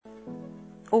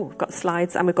we've got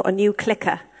slides and we've got a new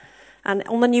clicker. And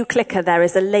on the new clicker there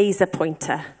is a laser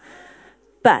pointer.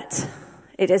 But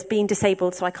it has been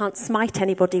disabled, so I can't smite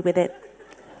anybody with it.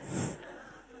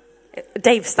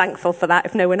 Dave's thankful for that,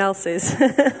 if no one else is.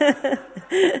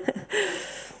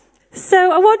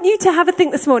 So I want you to have a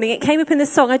think this morning. It came up in the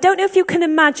song. I don't know if you can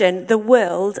imagine the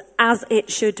world as it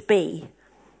should be.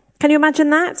 Can you imagine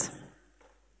that?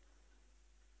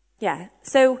 Yeah.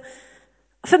 So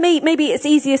for me, maybe it's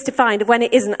easiest to find when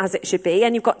it isn't as it should be.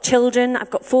 And you've got children. I've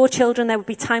got 4 children. There would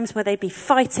be times where they'd be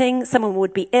fighting. Someone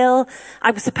would be ill.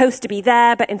 I was supposed to be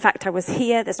there, but in fact I was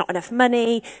here. There's not enough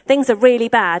money. Things are really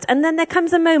bad. And then there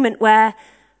comes a moment where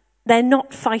they're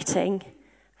not fighting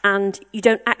and you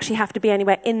don't actually have to be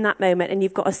anywhere in that moment. And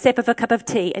you've got a sip of a cup of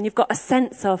tea and you've got a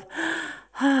sense of,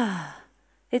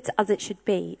 it's as it should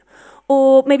be.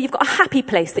 Or maybe you've got a happy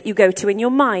place that you go to in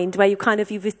your mind where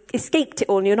you've escaped it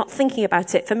all and you're not thinking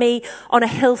about it. For me, on a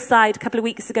hillside a couple of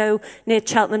weeks ago near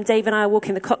Cheltenham, Dave and I were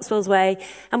walking the Cotswolds Way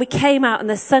and we came out and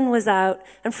the sun was out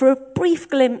and for a brief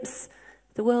glimpse,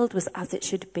 the world was as it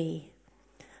should be.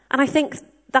 And I think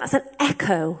that's an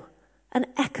echo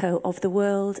of the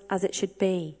world as it should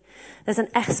be. There's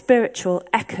a spiritual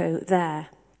echo there.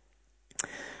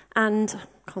 And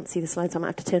I can't see the slides, I might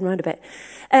have to turn around a bit.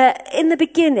 In the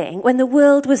beginning, when the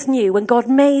world was new, when God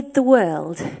made the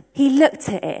world, he looked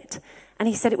at it and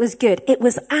he said it was good. It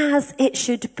was as it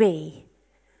should be.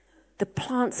 The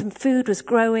plants and food was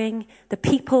growing. The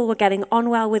people were getting on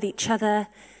well with each other.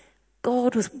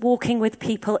 God was walking with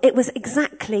people. It was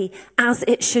exactly as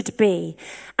it should be.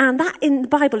 And that in the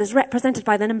Bible is represented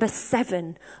by the number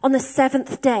 7. On the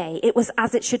 7th day, it was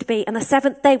as it should be. And the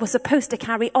 7th day was supposed to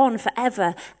carry on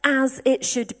forever as it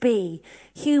should be.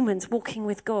 Humans walking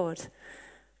with God.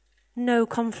 No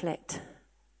conflict.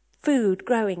 Food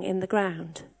growing in the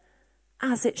ground.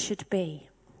 As it should be.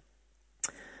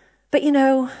 But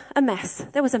a mess.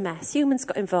 There was a mess. Humans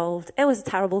got involved. It was a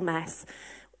terrible mess.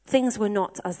 Things were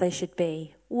not as they should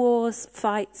be. Wars,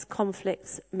 fights,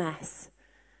 conflicts, mess.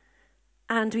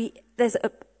 And there's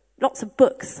lots of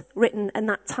books written in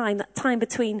that time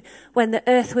between when the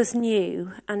earth was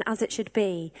new and as it should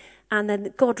be, and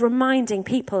then God reminding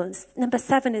people, and number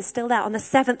 7 is still there, on the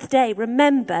 7th day,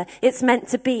 remember, it's meant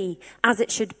to be as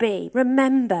it should be.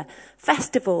 Remember,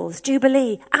 festivals,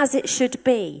 Jubilee, as it should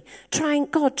be. trying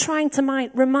to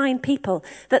remind people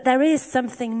that there is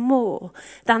something more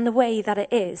than the way that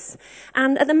it is.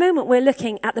 And at the moment, we're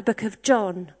looking at the book of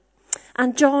John.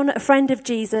 And John, a friend of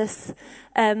Jesus,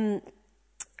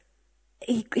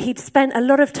 he'd spent a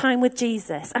lot of time with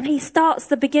Jesus. And he starts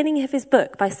the beginning of his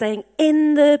book by saying,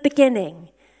 in the beginning,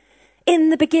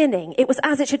 it was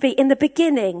as it should be. In the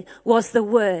beginning was the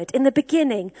Word. In the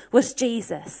beginning was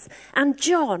Jesus. And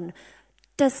John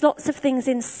does lots of things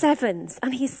in 7s.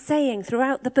 And he's saying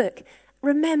throughout the book,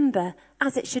 remember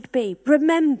as it should be.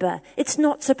 Remember, it's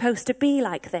not supposed to be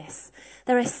like this.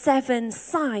 There are 7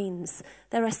 signs.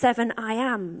 There are 7 I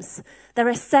ams. There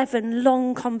are 7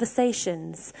 long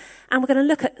conversations. And we're going to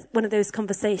look at one of those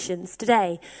conversations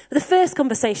today. The first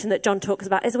conversation that John talks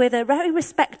about is with a very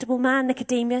respectable man,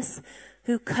 Nicodemus,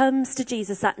 who comes to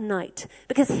Jesus at night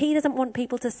because he doesn't want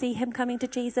people to see him coming to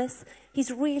Jesus.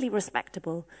 He's really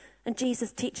respectable. And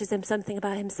Jesus teaches him something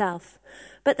about himself.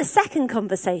 But the second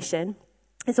conversation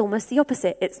is almost the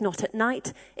opposite. It's not at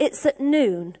night, it's at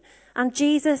noon. And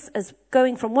Jesus is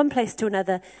going from one place to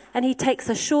another, and he takes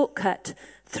a shortcut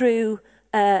through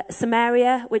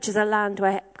Samaria, which is a land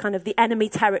where kind of the enemy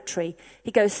territory. He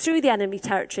goes through the enemy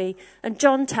territory, and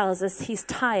John tells us he's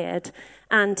tired,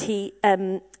 and he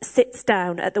sits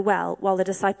down at the well while the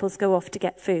disciples go off to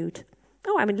get food.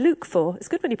 Oh, I'm in Luke 4. It's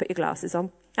good when you put your glasses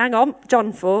on. Hang on,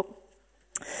 John 4.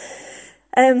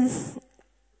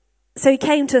 So he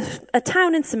came to a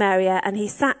town in Samaria and he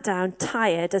sat down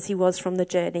tired as he was from the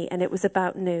journey, and it was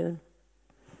about noon.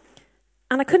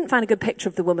 And I couldn't find a good picture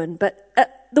of the woman, but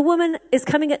the woman is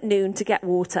coming at noon to get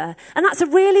water. And that's a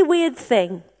really weird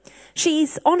thing.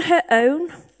 She's on her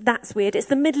own. That's weird. It's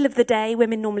the middle of the day.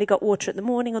 Women normally got water at the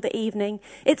morning or the evening.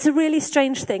 It's a really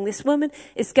strange thing. This woman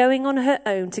is going on her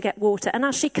own to get water. And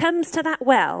as she comes to that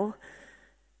well,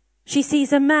 she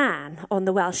sees a man on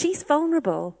the well. She's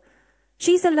vulnerable.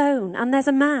 She's alone, and there's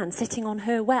a man sitting on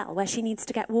her well where she needs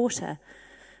to get water.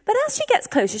 But as she gets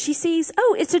closer, she sees,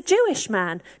 it's a Jewish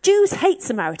man. Jews hate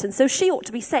Samaritans, so she ought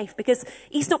to be safe because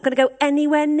he's not going to go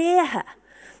anywhere near her.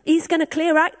 He's going to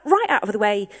clear right out of the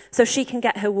way so she can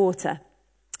get her water.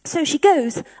 So she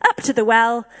goes up to the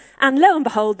well, and lo and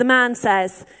behold, the man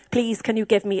says, "Please, can you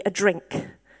give me a drink?"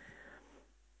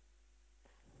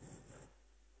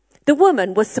 The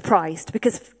woman was surprised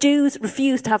because Jews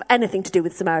refused to have anything to do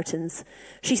with Samaritans.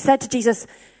 She said to Jesus,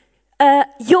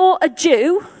 You're a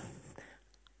Jew.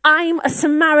 I'm a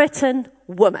Samaritan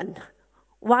woman.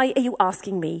 Why are you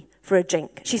asking me for a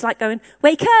drink? She's like going,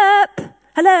 wake up.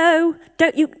 Hello.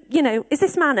 Don't you, is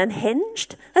this man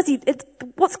unhinged?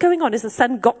 What's going on? Has the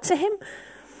sun got to him?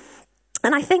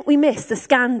 And I think we miss the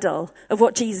scandal of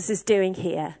what Jesus is doing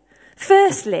here.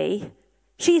 Firstly,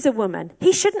 she's a woman.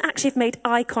 He shouldn't actually have made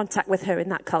eye contact with her in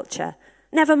that culture.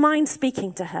 Never mind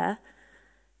speaking to her.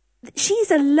 She's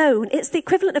alone. It's the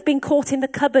equivalent of being caught in the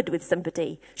cupboard with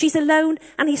somebody. She's alone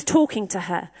and he's talking to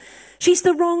her. She's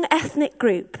the wrong ethnic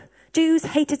group. Jews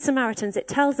hated Samaritans. It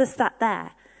tells us that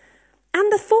there.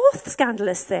 And the fourth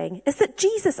scandalous thing is that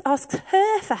Jesus asks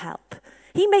her for help.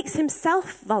 He makes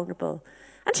himself vulnerable.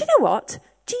 And do you know what?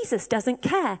 Jesus doesn't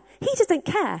care. He doesn't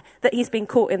care that he's been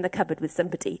caught in the cupboard with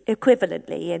somebody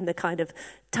equivalently in the kind of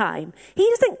time. He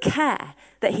doesn't care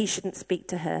that he shouldn't speak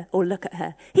to her or look at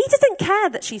her. He doesn't care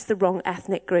that she's the wrong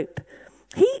ethnic group.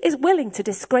 He is willing to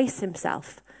disgrace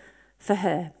himself for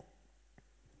her.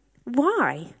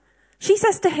 Why? She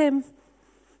says to him,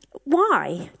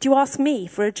 why do you ask me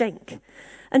for a drink?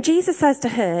 And Jesus says to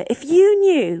her, if you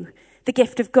knew the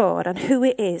gift of God and who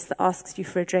it is that asks you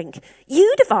for a drink,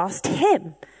 you'd have asked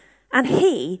him and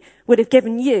he would have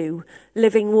given you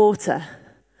living water.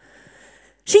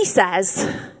 She says,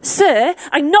 sir,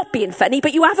 I'm not being funny,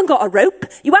 but you haven't got a rope,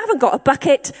 you haven't got a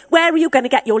bucket, where are you going to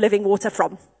get your living water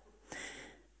from?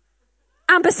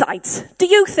 And besides, do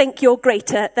you think you're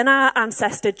greater than our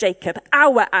ancestor Jacob?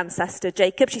 Our ancestor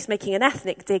Jacob. She's making an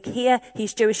ethnic dig here.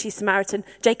 He's Jewish, she's Samaritan.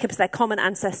 Jacob's their common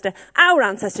ancestor. Our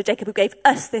ancestor Jacob who gave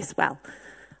us this well.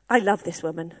 I love this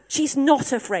woman. She's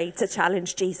not afraid to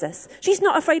challenge Jesus. She's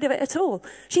not afraid of it at all.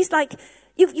 She's like,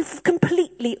 you've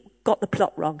completely got the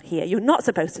plot wrong here. You're not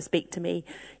supposed to speak to me.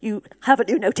 You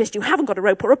noticed you haven't got a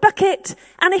rope or a bucket.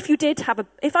 And if you did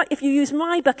if you use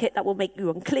my bucket, that will make you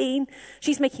unclean.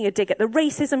 She's making a dig at the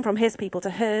racism from his people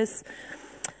to hers.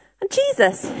 And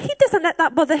Jesus, he doesn't let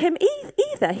that bother him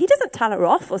either. He doesn't tell her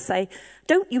off or say,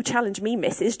 don't you challenge me,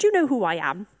 missus. Do you know who I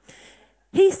am?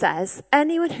 He says,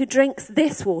 anyone who drinks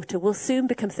this water will soon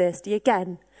become thirsty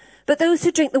again. But those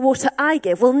who drink the water I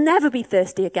give will never be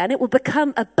thirsty again. It will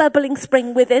become a bubbling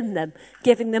spring within them,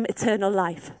 giving them eternal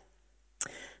life.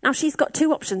 Now, she's got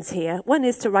two options here. One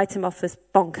is to write him off as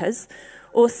bonkers,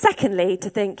 or secondly, to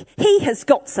think he has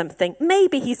got something.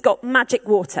 Maybe he's got magic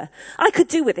water. I could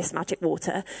do with this magic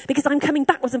water because I'm coming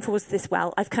backwards and forwards to this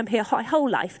well. I've come here my whole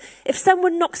life. If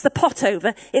someone knocks the pot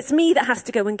over, it's me that has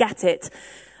to go and get it.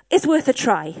 It's worth a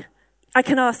try. I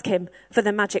can ask him for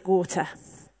the magic water.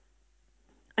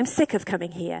 I'm sick of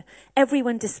coming here.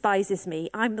 Everyone despises me.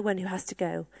 I'm the one who has to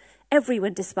go.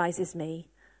 Everyone despises me.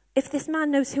 If this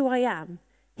man knows who I am,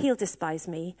 he'll despise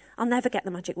me. I'll never get the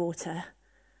magic water.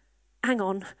 Hang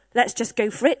on, let's just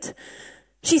go for it.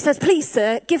 She says, please,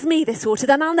 sir, give me this water,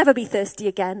 then I'll never be thirsty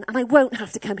again, and I won't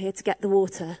have to come here to get the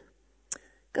water.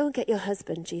 Go and get your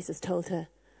husband, Jesus told her.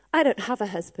 I don't have a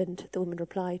husband, the woman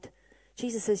replied.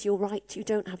 Jesus says, you're right, you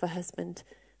don't have a husband.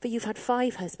 For you've had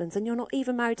 5 husbands and you're not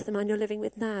even married to the man you're living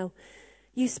with now.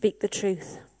 You speak the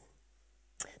truth.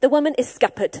 The woman is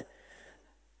scuppered.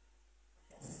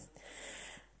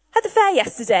 At the fair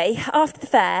yesterday, after the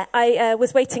fair, I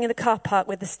was waiting in the car park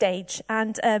with the stage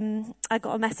and I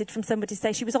got a message from somebody to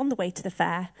say she was on the way to the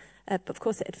fair, but of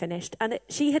course it had finished. And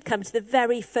she had come to the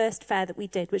very first fair that we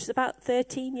did, which was about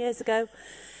 13 years ago.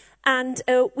 And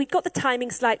we got the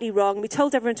timing slightly wrong. We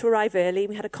told everyone to arrive early.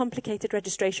 We had a complicated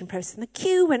registration process. And the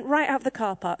queue went right out of the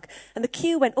car park. And the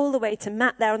queue went all the way to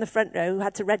Matt there on the front row, who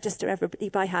had to register everybody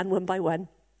by hand, one by one.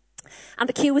 And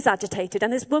the queue was agitated.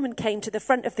 And this woman came to the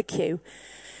front of the queue.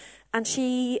 And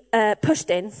she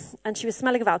pushed in. And she was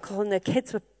smelling of alcohol. And the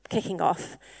kids were kicking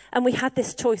off. And we had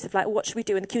this choice of like, what should we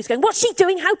do? And the queue was going, what's she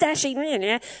doing? How dare she?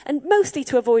 And mostly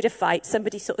to avoid a fight,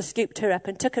 somebody sort of scooped her up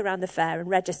and took her around the fair and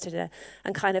registered her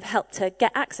and kind of helped her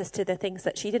get access to the things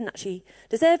that she didn't actually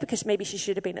deserve because maybe she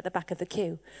should have been at the back of the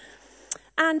queue.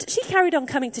 And she carried on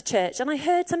coming to church, and I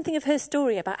heard something of her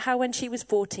story about how when she was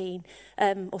 14,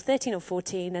 or 13 or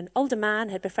 14, an older man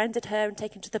had befriended her and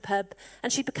taken her to the pub,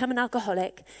 and she'd become an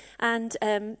alcoholic, and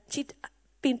she'd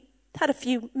had a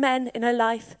few men in her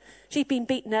life. She'd been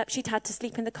beaten up. She'd had to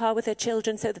sleep in the car with her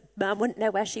children so the man wouldn't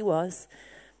know where she was.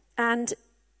 And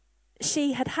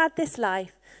she had had this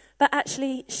life, but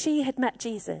actually she had met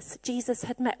Jesus. Jesus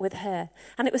had met with her.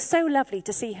 And it was so lovely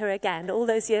to see her again all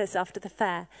those years after the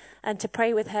fair and to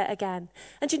pray with her again.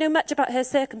 And you know, much about her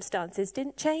circumstances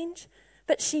didn't change,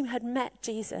 but she had met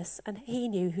Jesus and he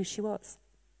knew who she was.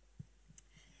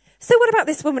 So what about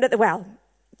this woman at the well?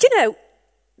 Do you know,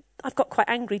 I've got quite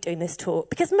angry doing this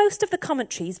talk because most of the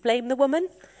commentaries blame the woman.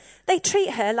 They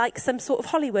treat her like some sort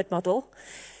of Hollywood model.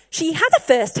 She had a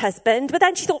first husband, but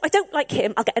then she thought, I don't like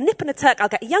him. I'll get a nip and a tuck. I'll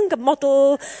get a younger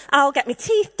model. I'll get my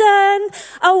teeth done.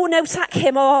 Oh, no, sack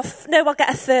him off. No, I'll get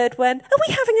a third one. Are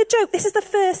we having a joke? This is the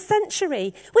 1st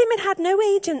century. Women had no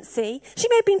agency. She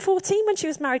may have been 14 when she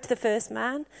was married to the first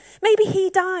man. Maybe he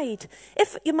died.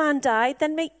 If your man died,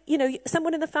 then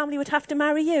someone in the family would have to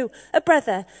marry you. A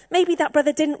brother. Maybe that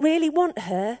brother didn't really want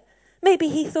her. Maybe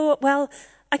he thought, well,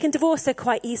 I can divorce her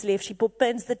quite easily if she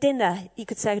burns the dinner. You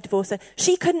could say divorce her.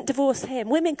 She couldn't divorce him.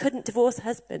 Women couldn't divorce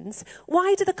husbands.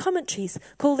 Why do the commentaries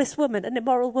call this woman an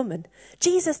immoral woman?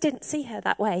 Jesus didn't see her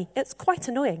that way. It's quite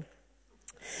annoying.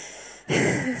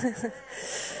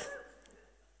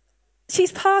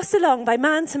 She's passed along by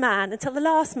man to man until the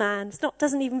last man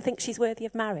doesn't even think she's worthy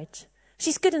of marriage.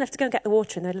 She's good enough to go and get the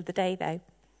water in the middle of the day, though.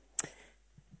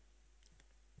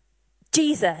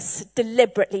 Jesus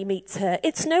deliberately meets her.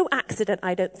 It's no accident,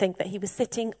 I don't think, that he was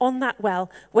sitting on that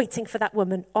well, waiting for that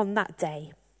woman on that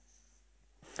day.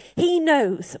 He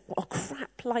knows what a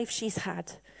crap life she's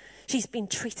had. She's been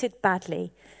treated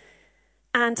badly.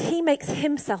 And he makes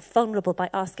himself vulnerable by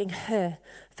asking her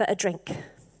for a drink.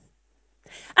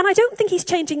 And I don't think he's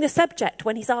changing the subject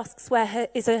when he asks where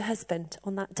is her husband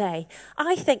on that day.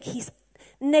 I think he's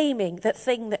naming that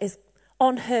thing that is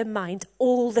on her mind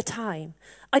all the time.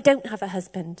 I don't have a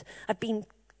husband. I've been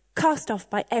cast off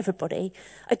by everybody.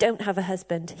 I don't have a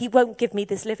husband. He won't give me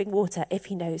this living water if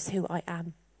he knows who I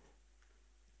am.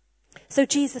 So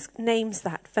Jesus names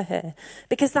that for her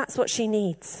because that's what she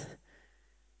needs.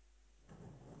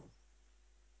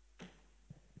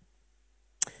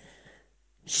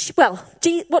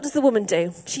 What does the woman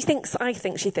do? I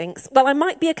think she thinks, well, I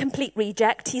might be a complete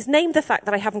reject. He's named the fact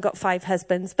that I haven't got 5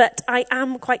 husbands, but I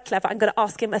am quite clever. I'm going to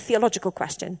ask him a theological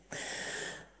question.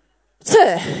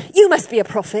 Sir, you must be a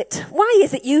prophet. Why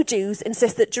is it you Jews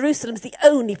insist that Jerusalem's the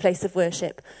only place of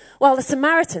worship, while the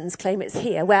Samaritans claim it's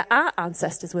here where our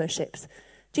ancestors worshipped?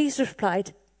 Jesus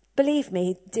replied, believe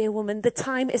me, dear woman, the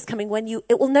time is coming when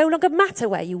it will no longer matter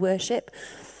where you worship.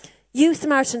 You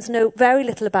Samaritans know very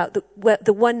little about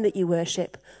the one that you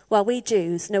worship, while we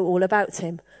Jews know all about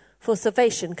him. For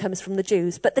salvation comes from the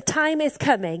Jews. But the time is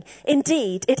coming,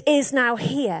 indeed it is now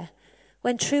here,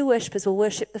 when true worshippers will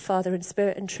worship the Father in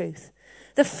spirit and truth.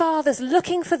 The Father's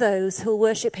looking for those who will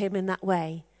worship him in that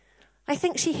way. I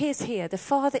think she hears here, the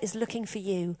Father is looking for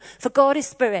you. For God is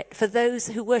spirit, for those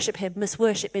who worship him must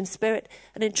worship in spirit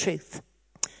and in truth.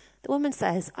 The woman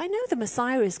says, I know the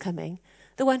Messiah is coming,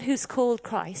 the one who's called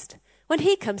Christ. When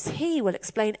he comes, he will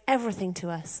explain everything to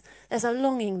us. There's a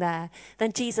longing there.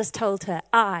 Then Jesus told her,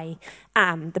 I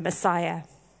am the Messiah.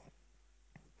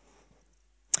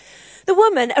 The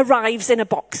woman arrives in a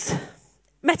box,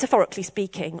 metaphorically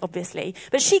speaking, obviously,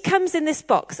 but she comes in this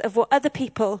box of what other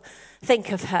people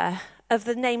think of her, of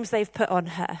the names they've put on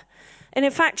her. And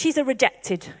in fact, she's in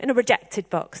a rejected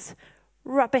box.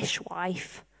 Rubbish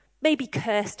wife. Maybe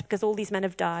cursed because all these men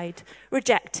have died,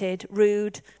 rejected,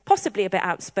 rude, possibly a bit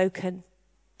outspoken.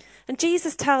 And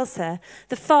Jesus tells her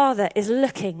the Father is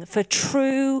looking for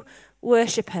true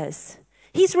worshippers.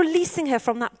 He's releasing her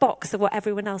from that box of what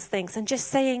everyone else thinks and just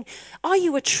saying, are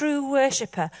you a true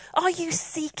worshipper? Are you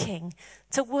seeking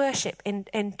to worship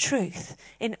in truth?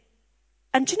 And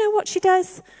do you know what she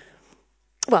does?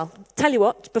 Well, tell you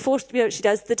what, before she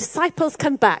does, the disciples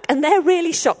come back and they're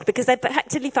really shocked because they're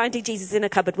effectively finding Jesus in a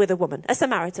cupboard with a woman, a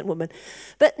Samaritan woman.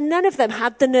 But none of them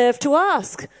had the nerve to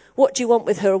ask, what do you want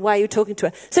with her or why are you talking to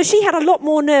her? So she had a lot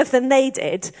more nerve than they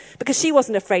did because she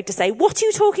wasn't afraid to say, what are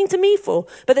you talking to me for?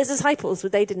 But the disciples,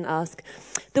 they didn't ask.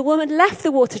 The woman left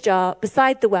the water jar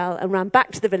beside the well and ran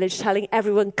back to the village telling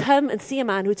everyone, come and see a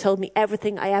man who told me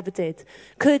everything I ever did.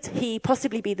 Could he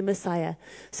possibly be the Messiah?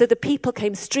 So the people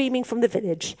came streaming from the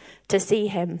village to see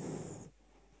him.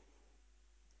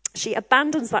 She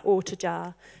abandons that water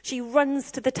jar. She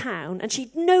runs to the town and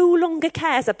she no longer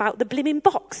cares about the blimmin'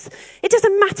 box. It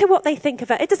doesn't matter what they think of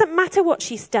her. It doesn't matter what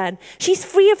she's done. She's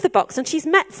free of the box and she's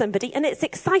met somebody and it's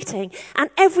exciting. And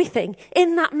everything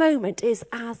in that moment is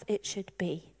as it should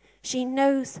be. She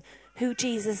knows who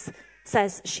Jesus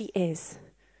says she is.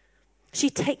 She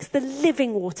takes the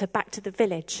living water back to the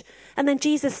village and then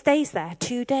Jesus stays there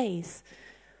 2 days.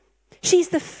 She's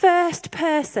the first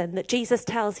person that Jesus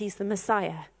tells he's the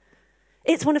Messiah.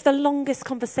 It's one of the longest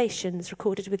conversations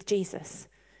recorded with Jesus.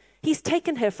 He's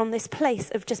taken her from this place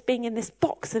of just being in this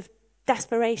box of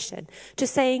desperation to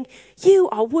saying, you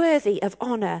are worthy of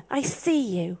honor. I see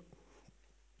you.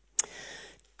 A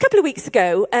couple of weeks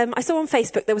ago, I saw on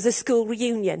Facebook there was a school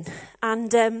reunion.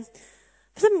 And for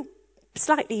some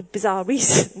slightly bizarre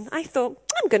reason, I thought,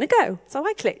 I'm going to go. So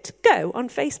I clicked go on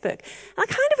Facebook. And I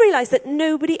kind of realised that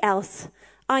nobody else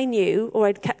I knew or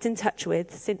I'd kept in touch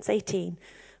with since 18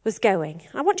 was going.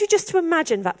 I want you just to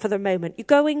imagine that for the moment. You're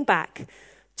going back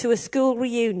to a school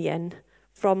reunion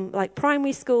from like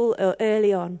primary school or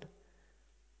early on.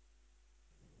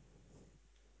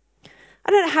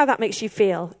 I don't know how that makes you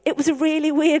feel. It was a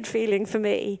really weird feeling for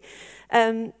me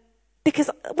because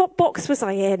what box was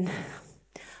I in?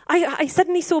 I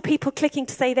suddenly saw people clicking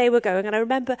to say they were going,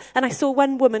 and I saw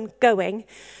one woman going,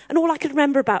 and all I could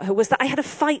remember about her was that I had a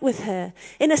fight with her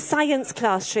in a science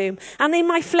classroom, and in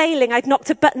my flailing, I'd knocked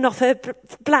a button off her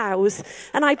blouse,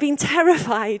 and I'd been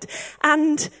terrified,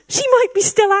 and she might be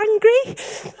still angry,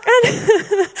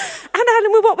 and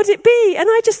Alan, what would it be? And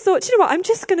I just thought, you know what, I'm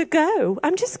just going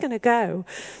to go.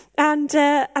 And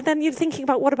then you're thinking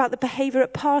about what about the behaviour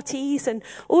at parties and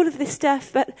all of this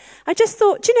stuff. But I just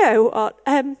thought, you know what?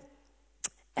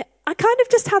 I kind of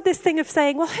just had this thing of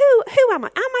saying, well, who am I?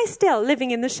 Am I still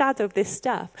living in the shadow of this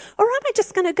stuff? Or am I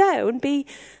just going to go and be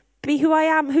who I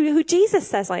am, who Jesus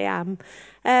says I am?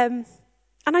 And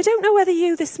I don't know whether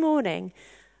you this morning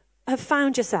have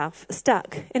found yourself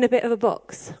stuck in a bit of a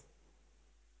box.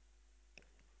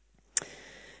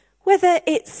 Whether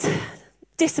it's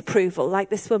disapproval, like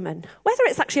this woman, whether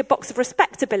it's actually a box of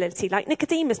respectability, like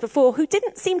Nicodemus before, who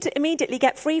didn't seem to immediately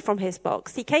get free from his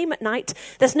box. He came at night.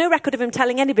 There's no record of him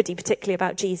telling anybody particularly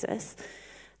about Jesus.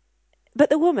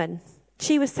 But the woman,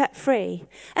 she was set free.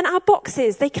 And our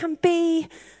boxes, they can be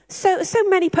so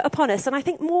many put upon us, and I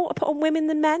think more put on women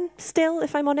than men still,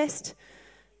 if I'm honest.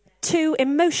 Too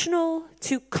emotional,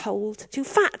 too cold, too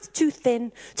fat, too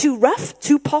thin, too rough,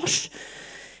 too posh.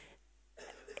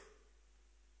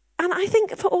 And I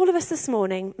think for all of us this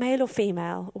morning, male or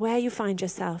female, where you find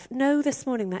yourself, know this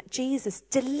morning that Jesus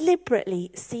deliberately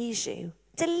sees you.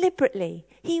 Deliberately.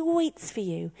 He waits for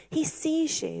you. He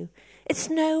sees you.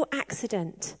 It's no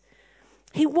accident.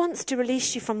 He wants to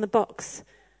release you from the box.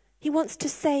 He wants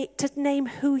to name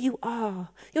who you are.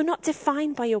 You're not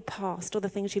defined by your past or the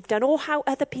things you've done or how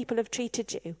other people have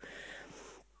treated you.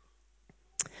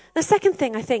 The second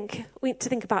thing I think we need to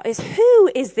think about is,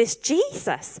 who is this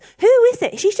Jesus? Who is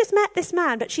it? She's just met this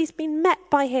man, but she's been met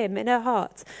by him in her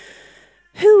heart.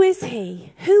 Who is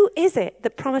he? Who is it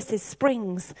that promises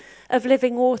springs of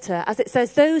living water? As it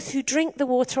says, those who drink the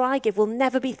water I give will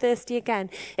never be thirsty again.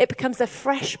 It becomes a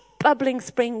fresh, bubbling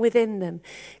spring within them,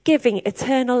 giving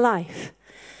eternal life.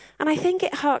 And I think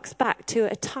it harks back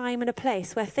to a time and a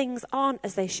place where things aren't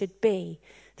as they should be.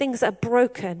 Things are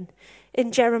broken.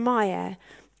 In Jeremiah,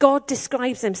 God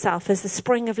describes himself as the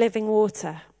spring of living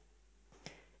water.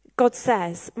 God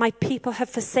says, my people have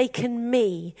forsaken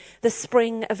me, the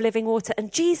spring of living water.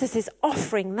 And Jesus is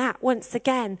offering that once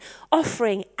again,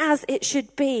 offering as it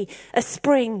should be, a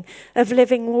spring of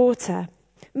living water,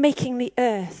 making the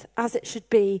earth as it should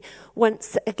be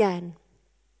once again.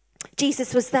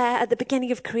 Jesus was there at the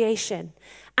beginning of creation.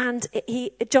 And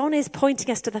John is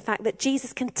pointing us to the fact that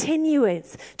Jesus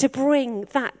continues to bring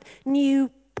that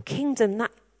new kingdom, that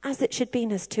as it should be,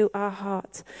 to our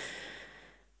heart.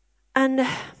 And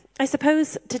I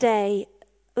suppose today,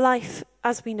 life,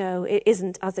 as we know, it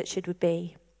isn't as it should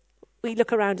be. We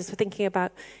look around us, we're thinking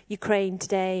about Ukraine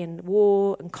today and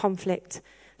war and conflict.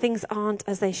 Things aren't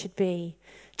as they should be.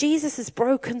 Jesus has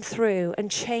broken through and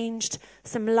changed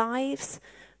some lives,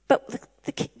 but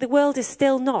the world is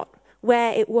still not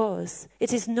where it was.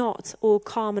 It is not all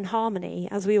calm and harmony,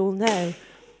 as we all know.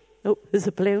 Oh, there's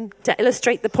a balloon to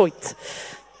illustrate the point.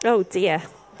 Oh dear,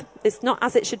 it's not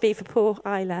as it should be for poor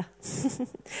Isla.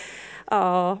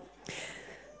 Oh.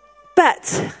 But,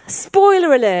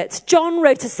 spoiler alert, John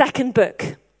wrote a second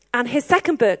book. And his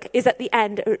second book is at the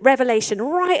end, Revelation,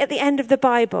 right at the end of the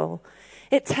Bible.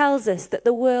 It tells us that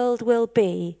the world will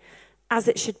be as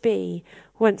it should be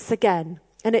once again.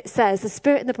 And it says, the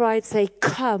Spirit and the bride say,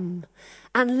 come.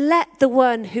 And let the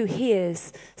one who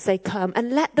hears say, come.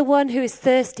 And let the one who is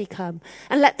thirsty come.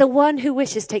 And let the one who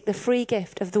wishes take the free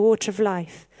gift of the water of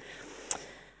life.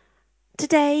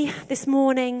 Today, this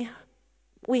morning,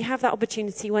 we have that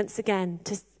opportunity once again,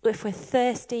 to, if we're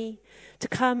thirsty, to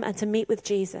come and to meet with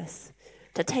Jesus.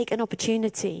 To take an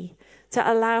opportunity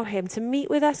to allow him to meet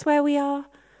with us where we are.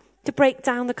 To break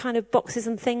down the kind of boxes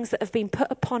and things that have been put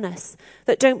upon us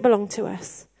that don't belong to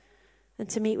us. And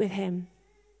to meet with him.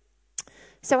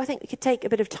 So I think we could take a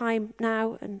bit of time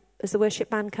now, and as the worship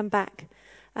band come back,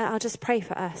 I'll just pray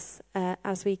for us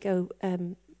as we go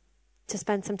to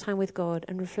spend some time with God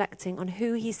and reflecting on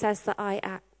who he says that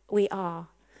we are,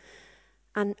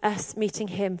 and us meeting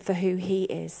him for who he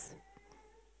is.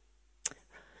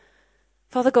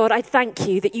 Father God, I thank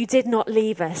you that you did not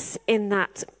leave us in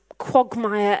that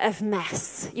quagmire of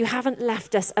mess. You haven't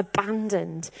left us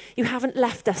abandoned. You haven't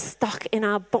left us stuck in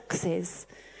our boxes.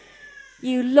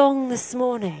 You long this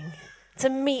morning to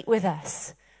meet with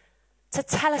us to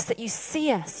tell us that you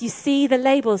see us. You see the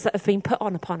labels that have been put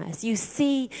on upon us. You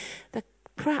see the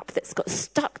crap that's got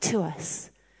stuck to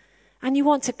us. And you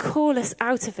want to call us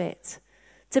out of it,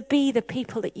 to be the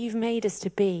people that you've made us to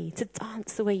be, to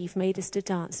dance the way you've made us to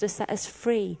dance, to set us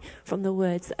free from the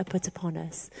words that are put upon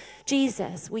us.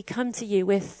 Jesus, we come to you.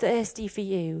 We're thirsty for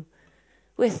you.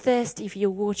 We're thirsty for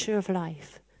your water of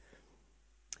life.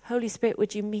 Holy Spirit,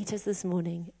 would you meet us this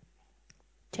morning?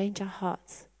 Change our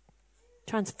hearts.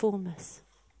 Transform us.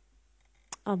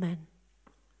 Amen.